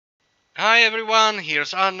Hi everyone,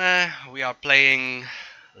 here's Arne. We are playing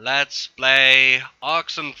Let's Play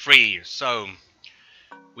Oxenfree. So,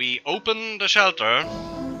 we opened the shelter.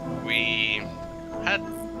 We had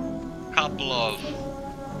a couple of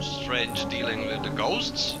strange dealing with the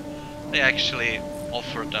ghosts. They actually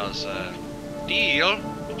offered us a deal,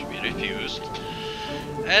 which we refused.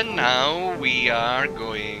 And now we are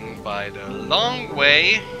going by the long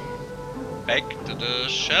way back to the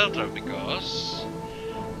shelter because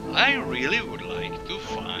I really would like to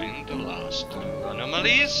find the last two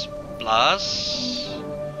anomalies, plus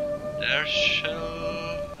there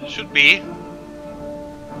should be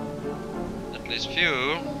at least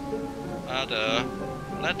few other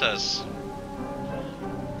letters.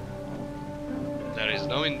 There is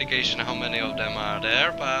no indication how many of them are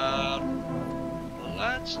there, but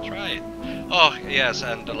let's try it. Oh yes,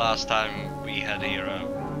 and the last time we had here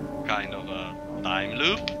a kind of a time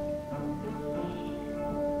loop.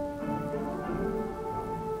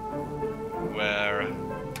 Where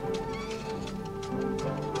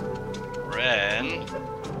Ren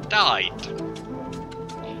died.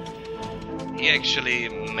 He actually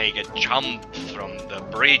made a jump from the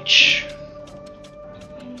bridge.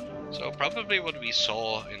 So probably what we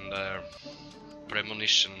saw in the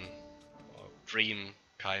premonition or dream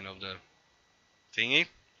kind of the thingy.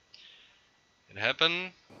 It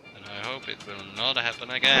happened, and I hope it will not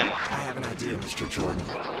happen again. I have an idea, Mr. Jordan.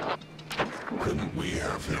 Couldn't we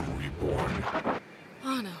have him reborn?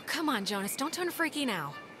 Oh no, come on, Jonas, don't turn freaky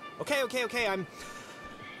now. Okay, I'm...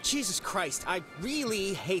 Jesus Christ, I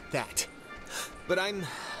really hate that. But I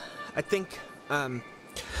think,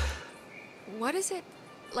 What is it,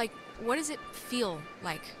 like, what does it feel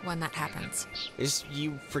like when that happens? is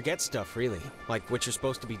you forget stuff, really. Like what you're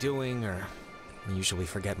supposed to be doing, or... I usually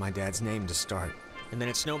forget my dad's name to start. And then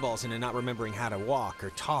it snowballs into not remembering how to walk or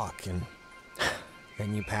talk, and...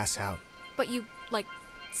 then you pass out. But you, like,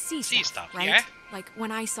 see stuff, right? yeah? Like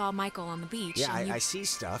when I saw Michael on the beach. Yeah, and I see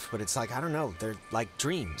stuff, but it's like, I don't know, they're like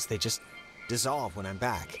dreams. They just dissolve when I'm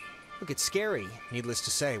back. Look, it's scary, needless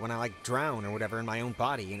to say, when I, like, drown or whatever in my own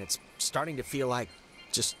body, and it's starting to feel like,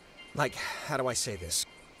 just, like, how do I say this?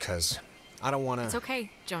 'Cause I don't want to... It's okay,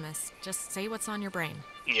 Jonas. Just say what's on your brain.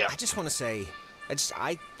 Yeah. I just want to say,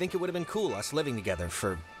 I think it would have been cool, us living together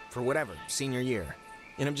for whatever, senior year.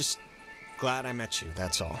 And I'm just glad I met you,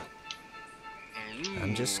 that's all.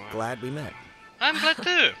 I'm just glad we met. I'm glad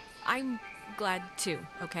too. I'm glad too,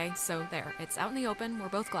 okay? So there, it's out in the open, we're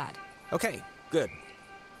both glad. Okay, good.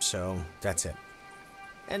 So, that's it.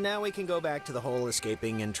 And now we can go back to the whole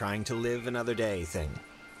escaping and trying to live another day thing.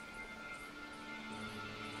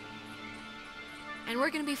 And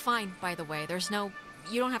we're gonna be fine, by the way. There's no...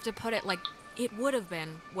 You don't have to put it like it would have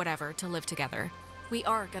been whatever to live together. We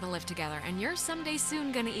are gonna live together, and you're someday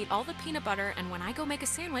soon gonna eat all the peanut butter, and when I go make a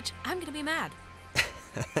sandwich, I'm gonna be mad.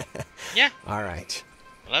 Yeah. Alright.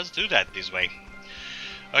 Let's do that this way.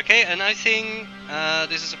 Okay, and I think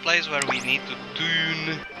this is a place where we need to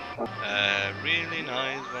tune a really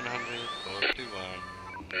nice 141.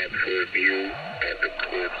 For view at the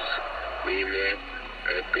cliffs, Lima,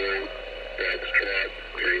 Echo, Foxtrot,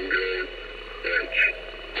 Tango, Edge.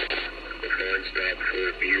 The fine stop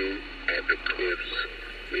for view at the cliffs,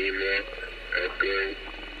 Lima, Echo,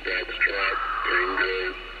 Foxtrot, Tango,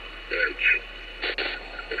 Edge.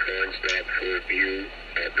 The fine stop for view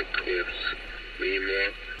at the cliffs, Lima.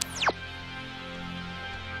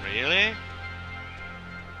 Really?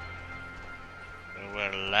 And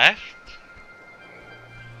we're left?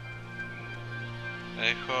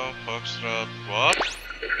 Echo, Foxtrot, what?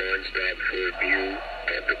 The fine stop for view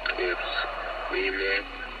at the cliffs, Lima,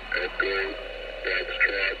 Echo,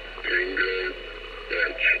 Foxtrot, Tango,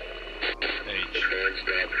 Edge. The H. fine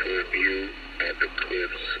stop for view at the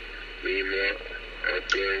cliffs, Lima,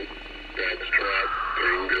 Echo, Foxtrot,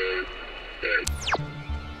 Tango, Edge.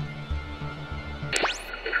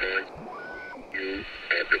 The fine view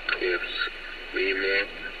at the cliffs, Lima,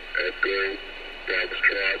 Echo,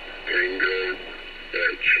 Foxtrot, Tango,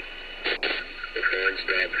 Edge. The fine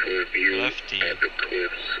stop for view Lefty. at the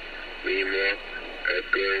cliffs, Lima,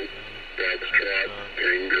 Echo, Foxtrot,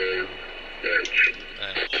 Tango, Edge.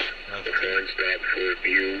 H. The Lefty. fine stop for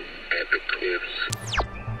view at the cliffs.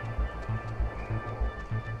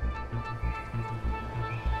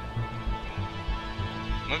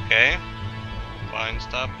 Okay. Fine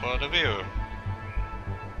stop for the view.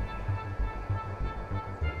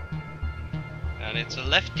 And it's a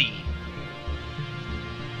lefty.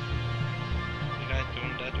 Did I do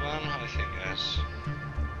that one? I think yes.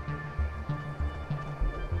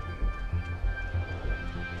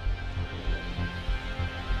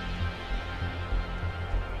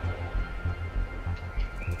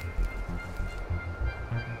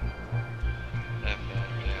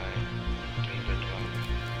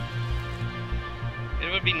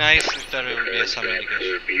 would be nice if there will be some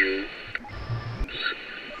indication. Review.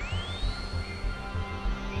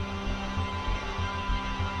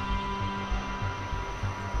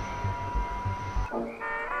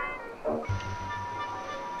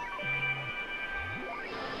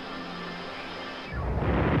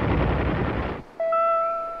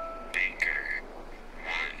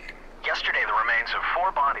 Yesterday, the remains of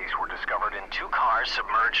 4 bodies were discovered in 2 cars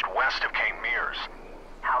submerged west of Cape Mears.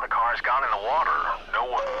 How the cars got in the water, no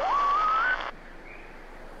one...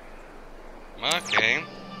 Okay.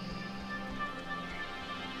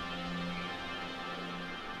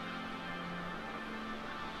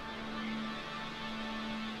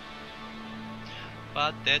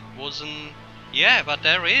 But that wasn't... Yeah, but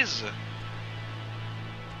there is.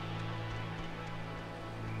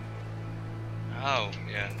 Oh,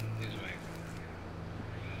 yeah, this way.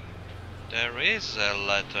 There is a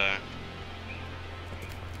letter.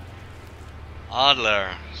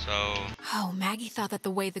 Adler, so... Oh, Maggie thought that the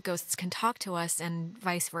way the ghosts can talk to us and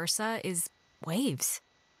vice versa is waves.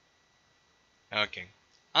 Okay.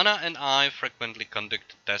 Anna and I frequently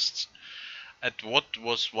conducted tests at what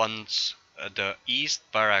was once the East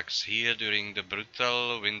Barracks here during the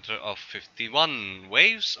brutal winter of 51.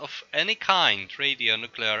 Waves of any kind, radio,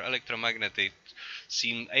 nuclear, electromagnetic,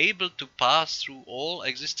 seemed able to pass through all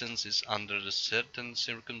existences under the certain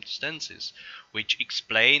circumstances, which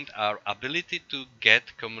explained our ability to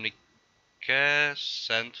get communication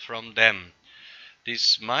sent from them.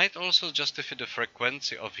 This might also justify the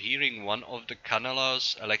frequency of hearing one of the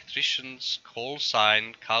Kanaloa's electricians, call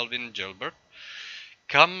sign Calvin Gilbert,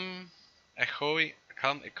 come echoing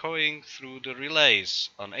through the relays.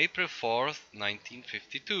 On April 4th,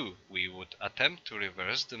 1952, we would attempt to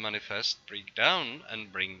reverse the manifest breakdown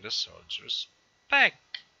and bring the soldiers back.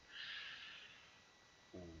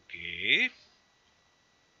 Okay.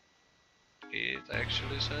 It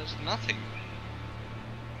actually says nothing.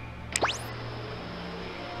 We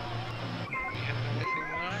have anything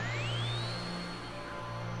more?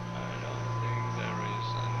 I don't think there is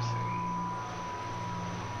anything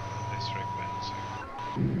on this frequency.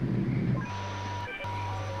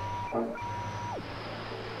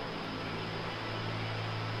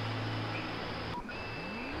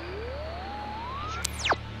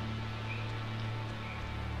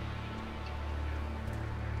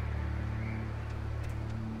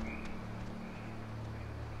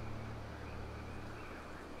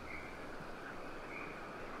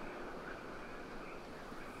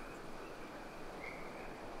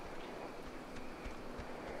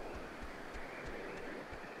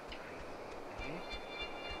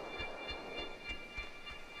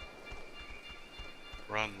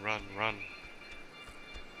 Run, run, run.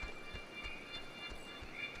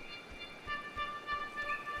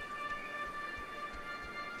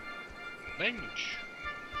 Bench.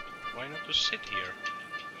 Why not to sit here?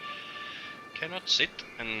 Cannot sit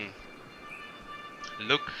and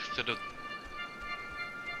look to the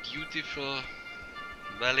beautiful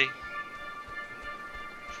valley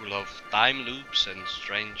full of time loops and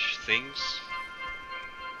strange things.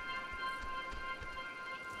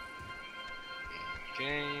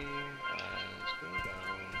 Okay, let's go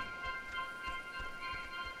down.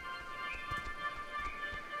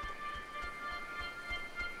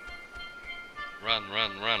 Run,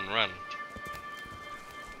 run, run, run.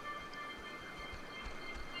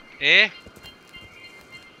 Eh?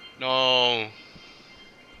 No.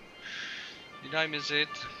 Did I miss it?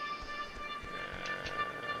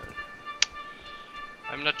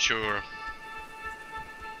 I'm not sure.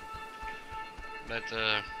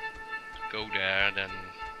 Better go there than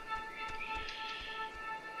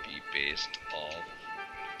be pissed off.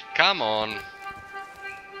 Come on.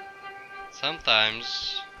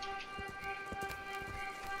 Sometimes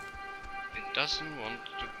it doesn't want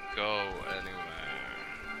to go anywhere.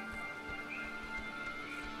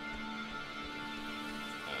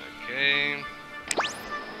 Okay.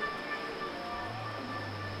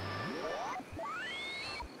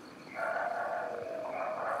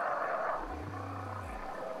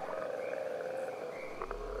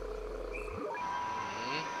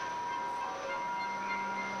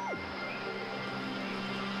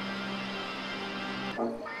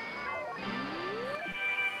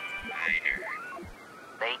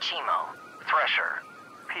 Chemo, Thresher,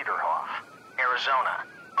 Peterhoff, Arizona.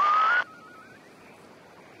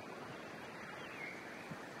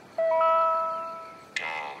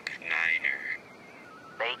 Dog Niner.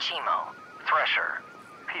 Chemo, Thresher,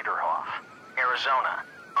 Peterhoff, Arizona.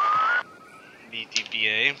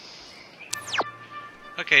 BTPA.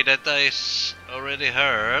 Okay, that I already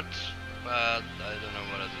heard, but I don't know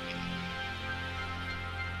what it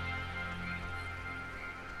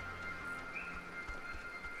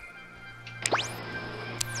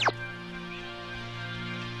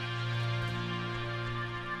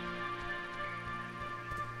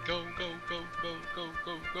Go, go, go, go, go,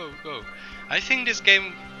 go, go, go. I think this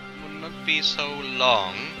game would not be so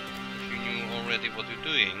long if you knew already what you're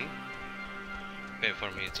doing. Okay,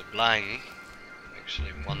 for me it's a blind.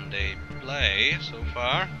 Actually, one day play so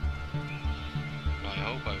far. I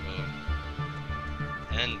hope I will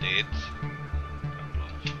end it.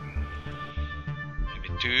 Maybe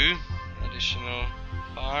 2 additional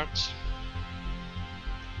parts.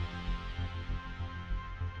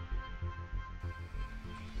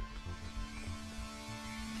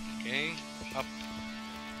 Okay, up.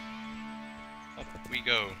 Up we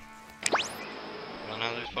go.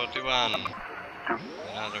 141.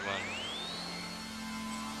 Another one.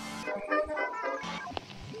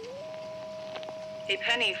 A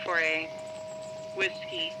penny for a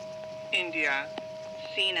whiskey, India,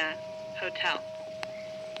 Sina, hotel.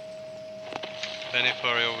 Penny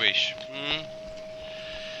for your wish.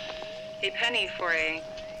 A penny for a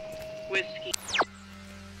whiskey.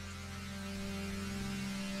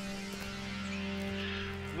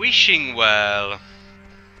 Wishing well.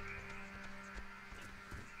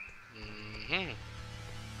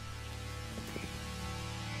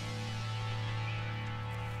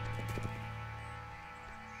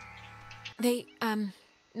 They,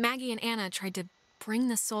 Maggie and Anna tried to bring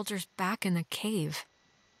the soldiers back in the cave.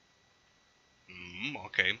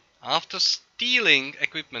 Okay. After stealing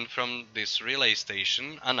equipment from this relay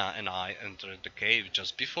station, Anna and I entered the cave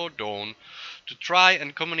just before dawn to try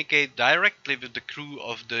and communicate directly with the crew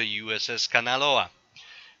of the USS Kanaloa.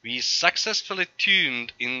 We successfully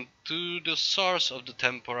tuned into the source of the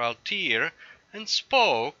temporal tear and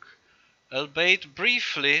spoke, albeit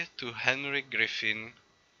briefly, to Henry Griffin,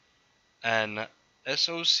 an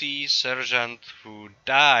SOC sergeant who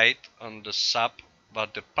died on the sub,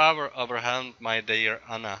 but the power overwhelmed my dear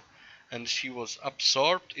Anna, and she was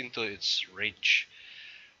absorbed into its reach.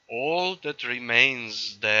 All that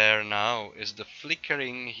remains there now is the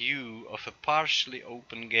flickering hue of a partially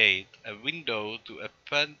open gate, a window to a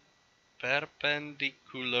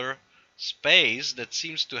perpendicular space that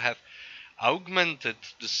seems to have augmented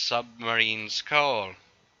the submarine's call.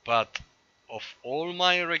 But of all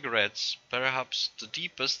my regrets, perhaps the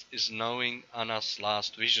deepest is knowing Anna's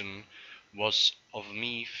last vision was of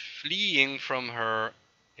me fleeing from her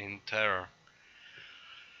in terror.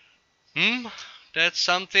 That's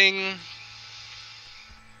something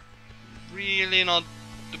really not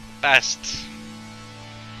the best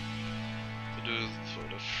to do for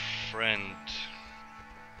the friend.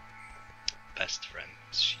 Best friend,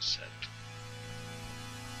 she said.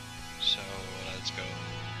 So let's go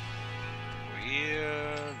over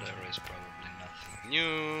here. There is probably nothing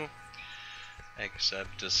new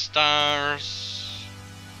except the stars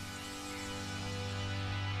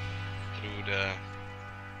through the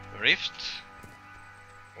rift.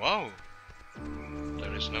 Wow,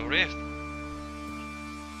 there is no rift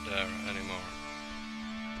there anymore.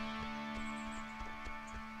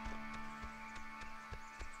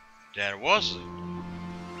 There was a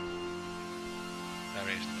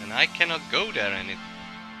rift, and I cannot go there any.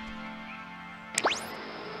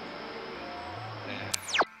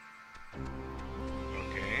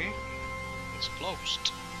 Okay, it's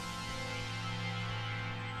closed.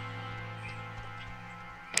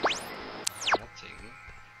 Nothing.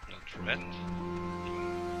 Not red.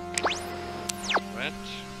 Red.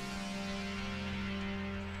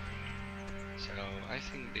 So I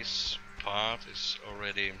think this part is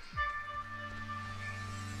already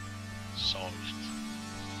solved.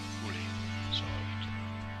 Fully solved.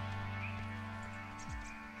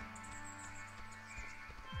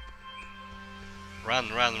 Run,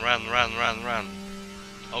 run, run, run, run, run.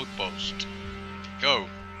 Outpost. Go.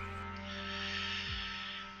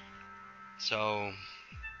 So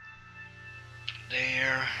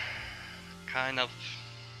they're kind of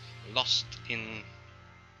lost in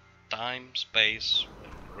time, space,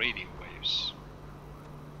 and radio waves.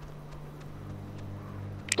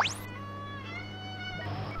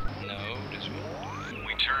 No, this one.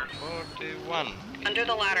 We turn 41. Under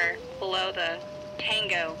the ladder, below the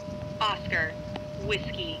Tango, Oscar,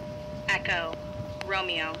 Whiskey, Echo,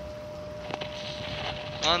 Romeo.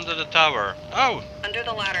 Under the tower. Oh! Under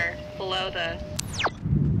the ladder, below the...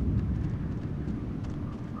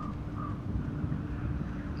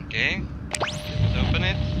 Okay. Let's open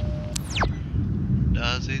it.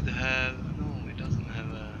 Does it have... No, it doesn't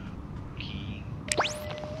have a key.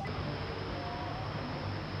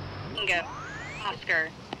 Tango, Oscar,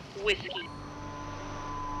 Whiskey.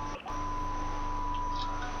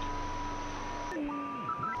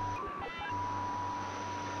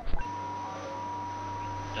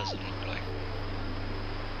 Doesn't look like.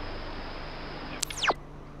 Yep.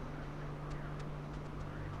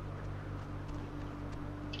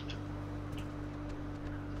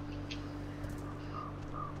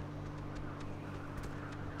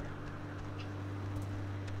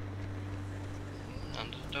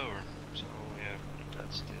 under the door. So yeah,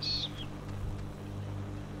 that's this.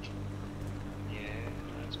 Yeah,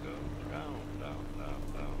 let's go down, down, down,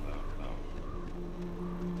 down, down, down.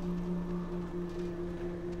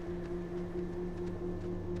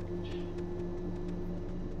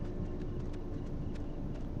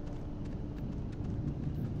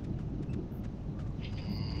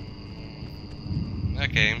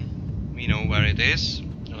 Okay, we know where it is.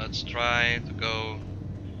 Let's try to go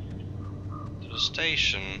to the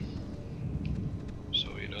station.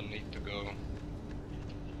 So you don't need to go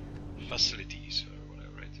facilities or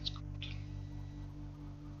whatever it is called.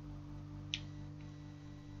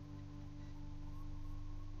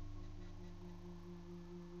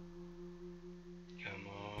 Come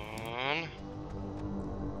on.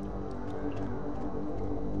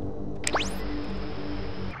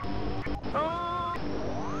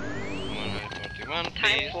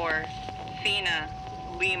 Time please. for Fina,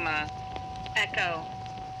 Lima, Echo,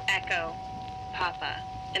 Echo, Papa.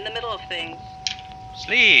 In the middle of things.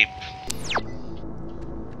 Sleep.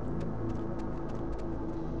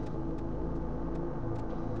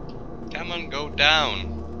 Come on, go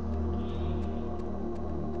down.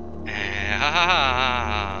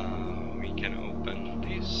 We can open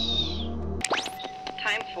this.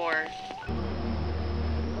 Time for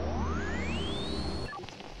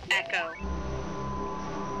Echo.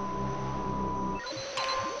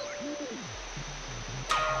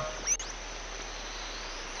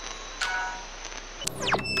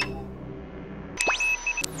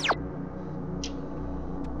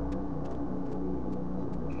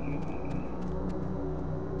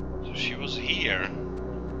 So she was here.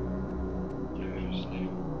 There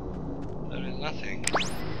is nothing.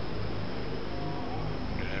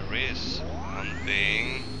 There is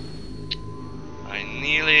something. I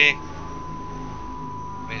nearly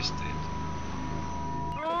missed it.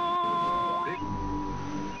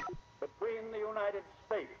 Between the United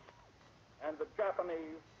States and the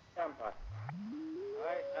Japanese Empire.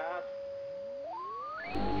 I ask.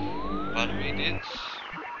 But we did.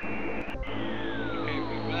 Okay,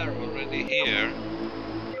 we were already here.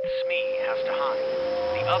 Smee has to hide.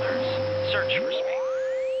 The others search for Smee.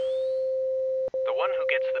 The one who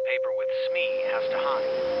gets the paper with Smee has to hide.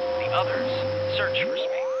 The others search for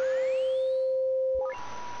Smee.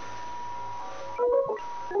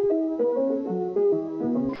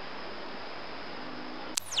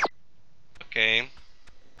 Okay.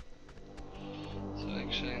 So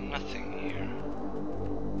actually nothing here.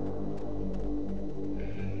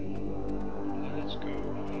 Let's go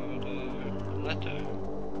for the letter.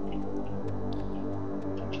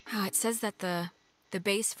 It says that the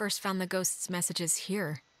base first found the ghost's messages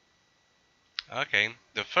here. Okay.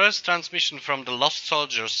 The first transmission from the lost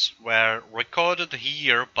soldiers were recorded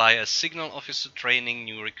here by a signal officer training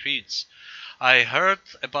new recruits. I heard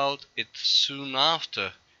about it soon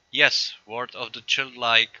after. Yes, word of the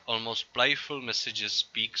childlike, almost playful messages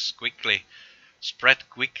spread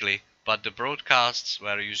quickly, but the broadcasts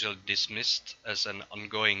were usually dismissed as an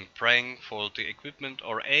ongoing prank, faulty equipment,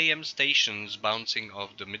 or AM stations bouncing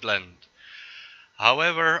off the midland.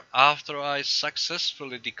 However, after I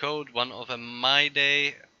successfully decoded one of a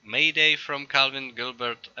Mayday from Calvin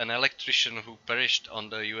Gilbert, an electrician who perished on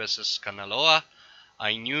the USS Kanaloa,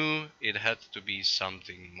 I knew it had to be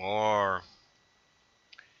something more.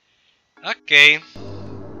 Okay,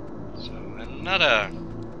 so another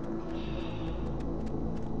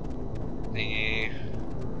thingy.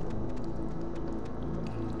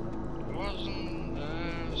 Wasn't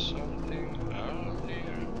there something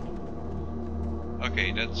earlier?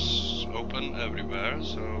 Okay, that's open everywhere,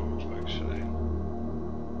 so actually...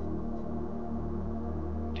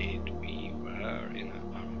 Did we were in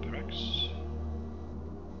an army barracks?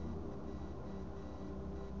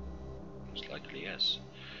 Most likely yes.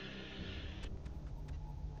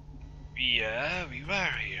 Yeah, we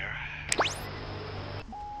were here.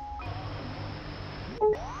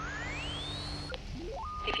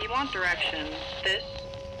 If you want directions, this,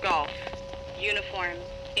 Golf, Uniform,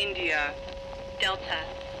 India, Delta,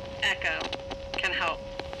 Echo, can help.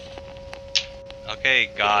 Okay,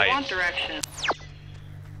 If you want guys. directions,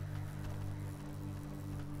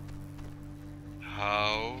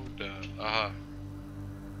 How the...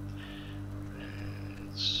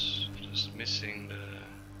 it's just missing the...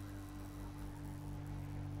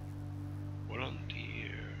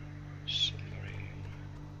 Volunteer submarine.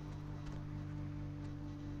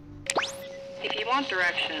 if you want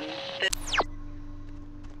directions, this,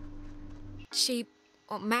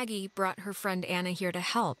 Maggie brought her friend Anna here to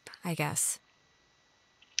help, I guess.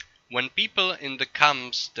 When people in the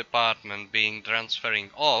comms department being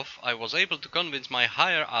transferring off, I was able to convince my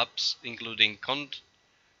higher ups, including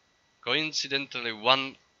Coincidentally,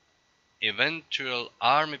 one eventual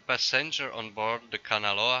army passenger on board the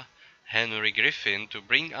Kanaloa, Henry Griffin, to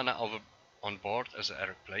bring Anna over on board as a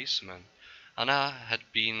replacement. Anna had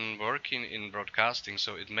been working in broadcasting,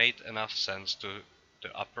 so it made enough sense to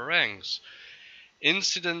the upper ranks.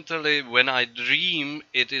 Incidentally, when I dream,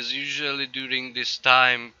 it is usually during this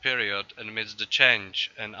time period amidst the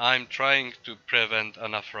change, and I'm trying to prevent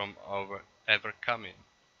Anna from ever coming.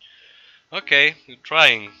 Okay, we're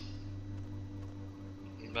trying.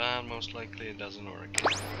 But most likely it doesn't work. I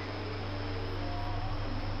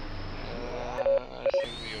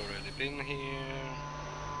think we already been here.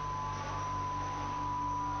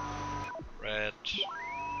 Red.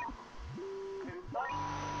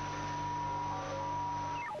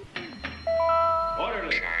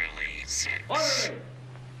 Orderly! Orderly!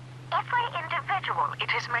 Every individual it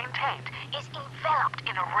is maintained is enveloped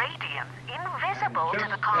in a radiance invisible to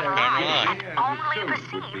the common eye and only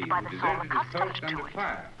perceived by the soul accustomed to it.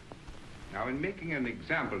 Now, in making an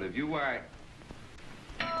example of you, I...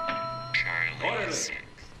 Orderly!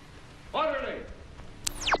 Orderly!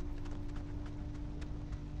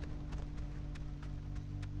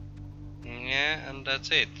 Yeah, and that's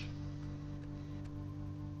it.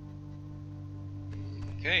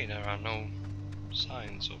 Okay, there are no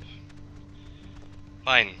signs of...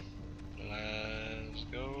 Fine. Let's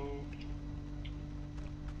go.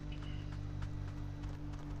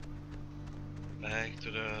 Back to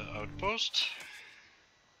the outpost.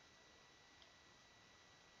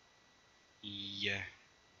 Yeah.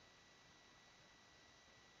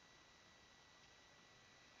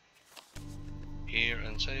 Here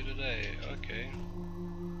and save the day. Okay.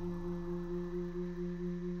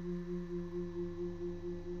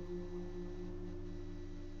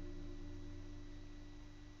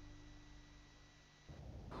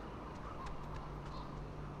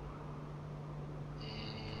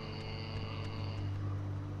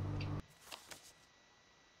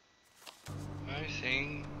 I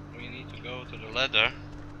think we need to go to the ladder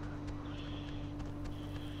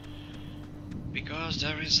because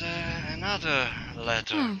there is another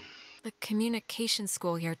ladder. The communication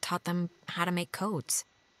school here taught them how to make codes.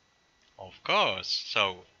 Of course.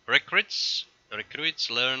 So recruits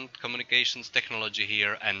learned communications technology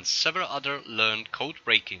here, and several other learned code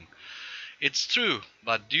breaking. It's true,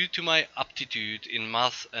 but due to my aptitude in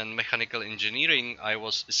math and mechanical engineering, I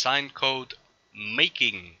was assigned code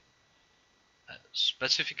making.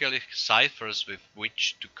 Specifically ciphers with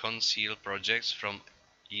which to conceal projects from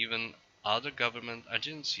even other government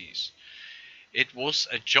agencies. It was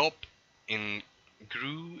a job I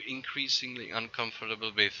grew increasingly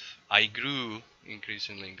uncomfortable with,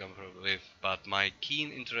 but my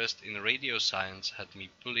keen interest in radio science had me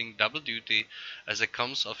pulling double duty as a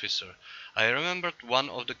comms officer. I remembered one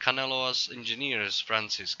of the Kanaloa's engineers,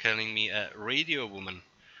 Francis, calling me a radio woman.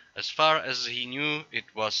 As far as he knew, it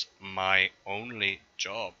was my only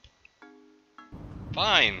job.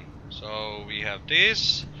 Fine, so we have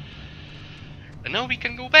this. And now we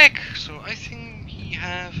can go back. So I think we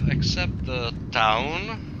have accepted the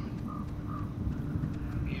town.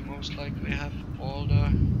 We most likely have all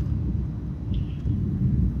the...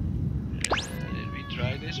 did we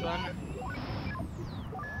try this one?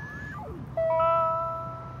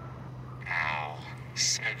 Ow.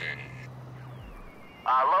 7.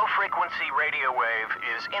 Low frequency radio wave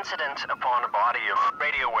is incident upon a body of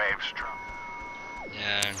radio waves.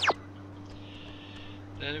 Yeah.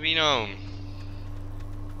 That we know.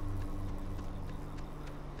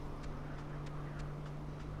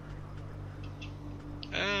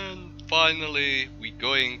 And finally we're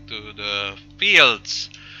going to the fields.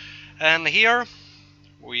 And here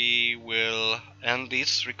we will end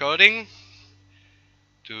this recording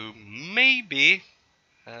to maybe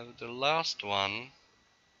have the last one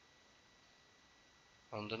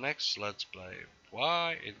on the next Let's Play.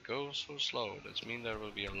 Why it goes so slow? That means there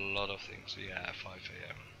will be a lot of things. Yeah, 5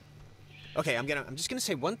 AM. Okay, I'm just gonna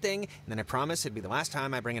say one thing, and then I promise it'll be the last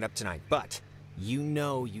time I bring it up tonight. But you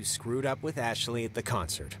know you screwed up with Ashley at the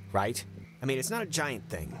concert, right? I mean, it's not a giant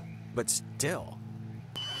thing, but still.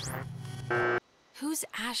 Who's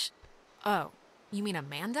Ash? Oh, you mean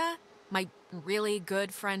Amanda? My really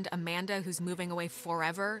good friend Amanda who's moving away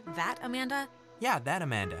forever? That Amanda? Yeah, that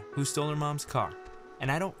Amanda, who stole her mom's car.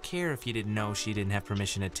 And I don't care if you didn't know she didn't have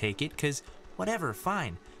permission to take it, cause whatever,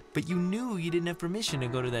 fine. But you knew you didn't have permission to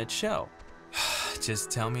go to that show. Just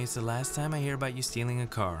tell me it's the last time I hear about you stealing a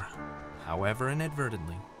car. However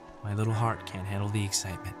inadvertently, my little heart can't handle the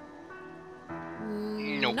excitement.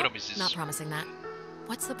 No promises. Not promising that.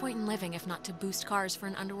 What's the point in living if not to boost cars for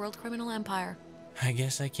an underworld criminal empire? I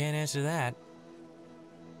guess I can't answer that.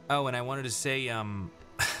 Oh, and I wanted to say,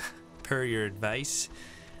 per your advice,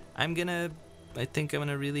 I think I'm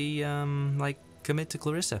gonna really, like, commit to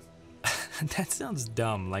Clarissa. That sounds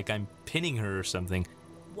dumb, like I'm pinning her or something.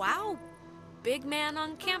 Wow. Big man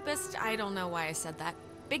on campus. I don't know why I said that.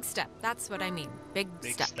 Big step. That's what I mean. Big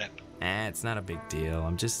step. It's not a big deal.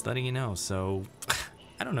 I'm just letting you know, so...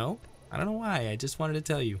 I don't know. I don't know why. I just wanted to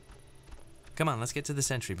tell you. Come on, let's get to the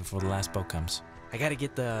Sentry before the last boat comes. I gotta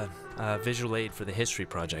get the visual aid for the history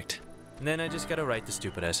project. And then I just gotta write the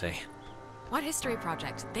stupid essay. What history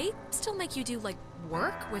project? They still make you do, like,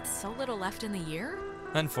 work with so little left in the year?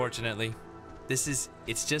 Unfortunately.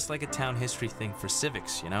 It's just like a town history thing for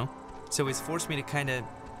civics, you know? So it's forced me to kinda...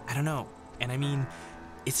 I don't know. And I mean,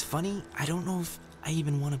 it's funny, I don't know if I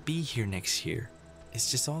even want to be here next year.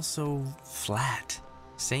 It's just all so flat.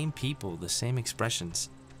 Same people, the same expressions.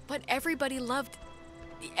 But everyone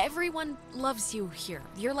loves you here.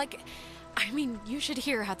 You're like, I mean, you should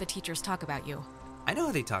hear how the teachers talk about you. I know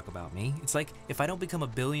how they talk about me. It's like, if I don't become a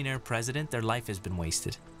billionaire president, their life has been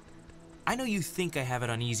wasted. I know you think I have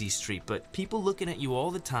it on easy street, but people looking at you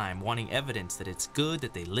all the time, wanting evidence that it's good,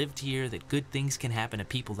 that they lived here, that good things can happen to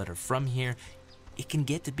people that are from here, it can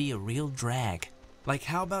get to be a real drag. Like,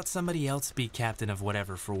 how about somebody else be captain of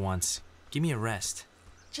whatever for once? Give me a rest.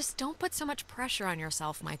 Just don't put so much pressure on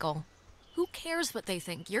yourself, Michael. Who cares what they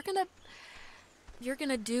think? You're gonna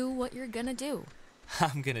do what you're gonna do.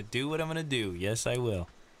 I'm gonna do what I'm gonna do. Yes, I will.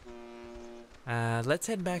 Let's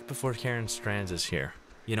head back before Karen Strands is here.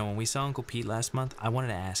 You know, when we saw Uncle Pete last month, I wanted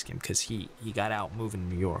to ask him because he got out moving to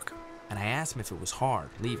New York. And I asked him if it was hard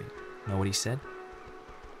leaving. Know what he said?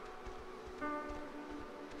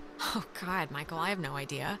 Oh, God, Michael, I have no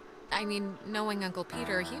idea. I mean, knowing Uncle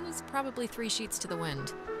Peter, he was probably 3 sheets to the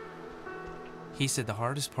wind. He said the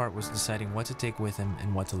hardest part was deciding what to take with him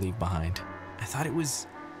and what to leave behind. I thought it was,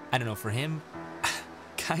 I don't know, for him,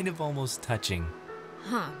 kind of almost touching.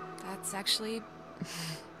 Huh, that's actually,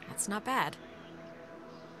 that's not bad.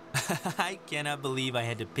 I cannot believe I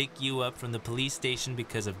had to pick you up from the police station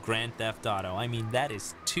because of Grand Theft Auto. I mean, that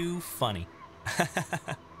is too funny.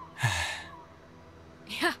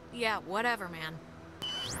 Yeah, whatever, man.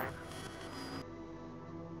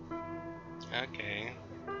 Okay.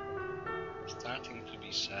 Starting to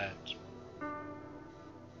be sad.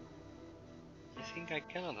 I think I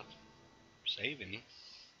cannot save him.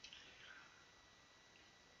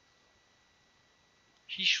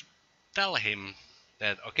 He should tell him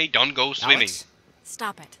that, okay, don't go swimming. Alex?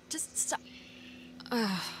 Stop it. Just stop.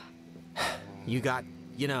 You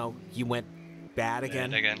went bad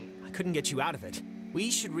again? Bad again. I couldn't get you out of it. We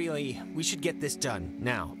should get this done,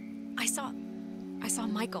 now. I saw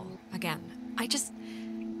Michael again.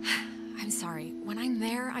 I'm sorry. When I'm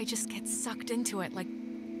there, I just get sucked into it like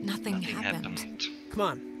nothing happened. Come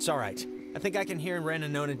on, it's alright. I think I can hear Ren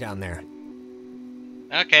and Nona down there.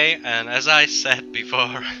 Okay, and as I said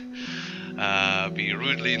before, being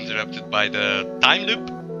rudely interrupted by the time loop,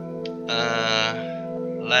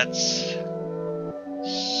 let's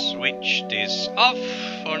switch this off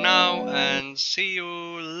for now and see you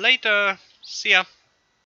later. See ya.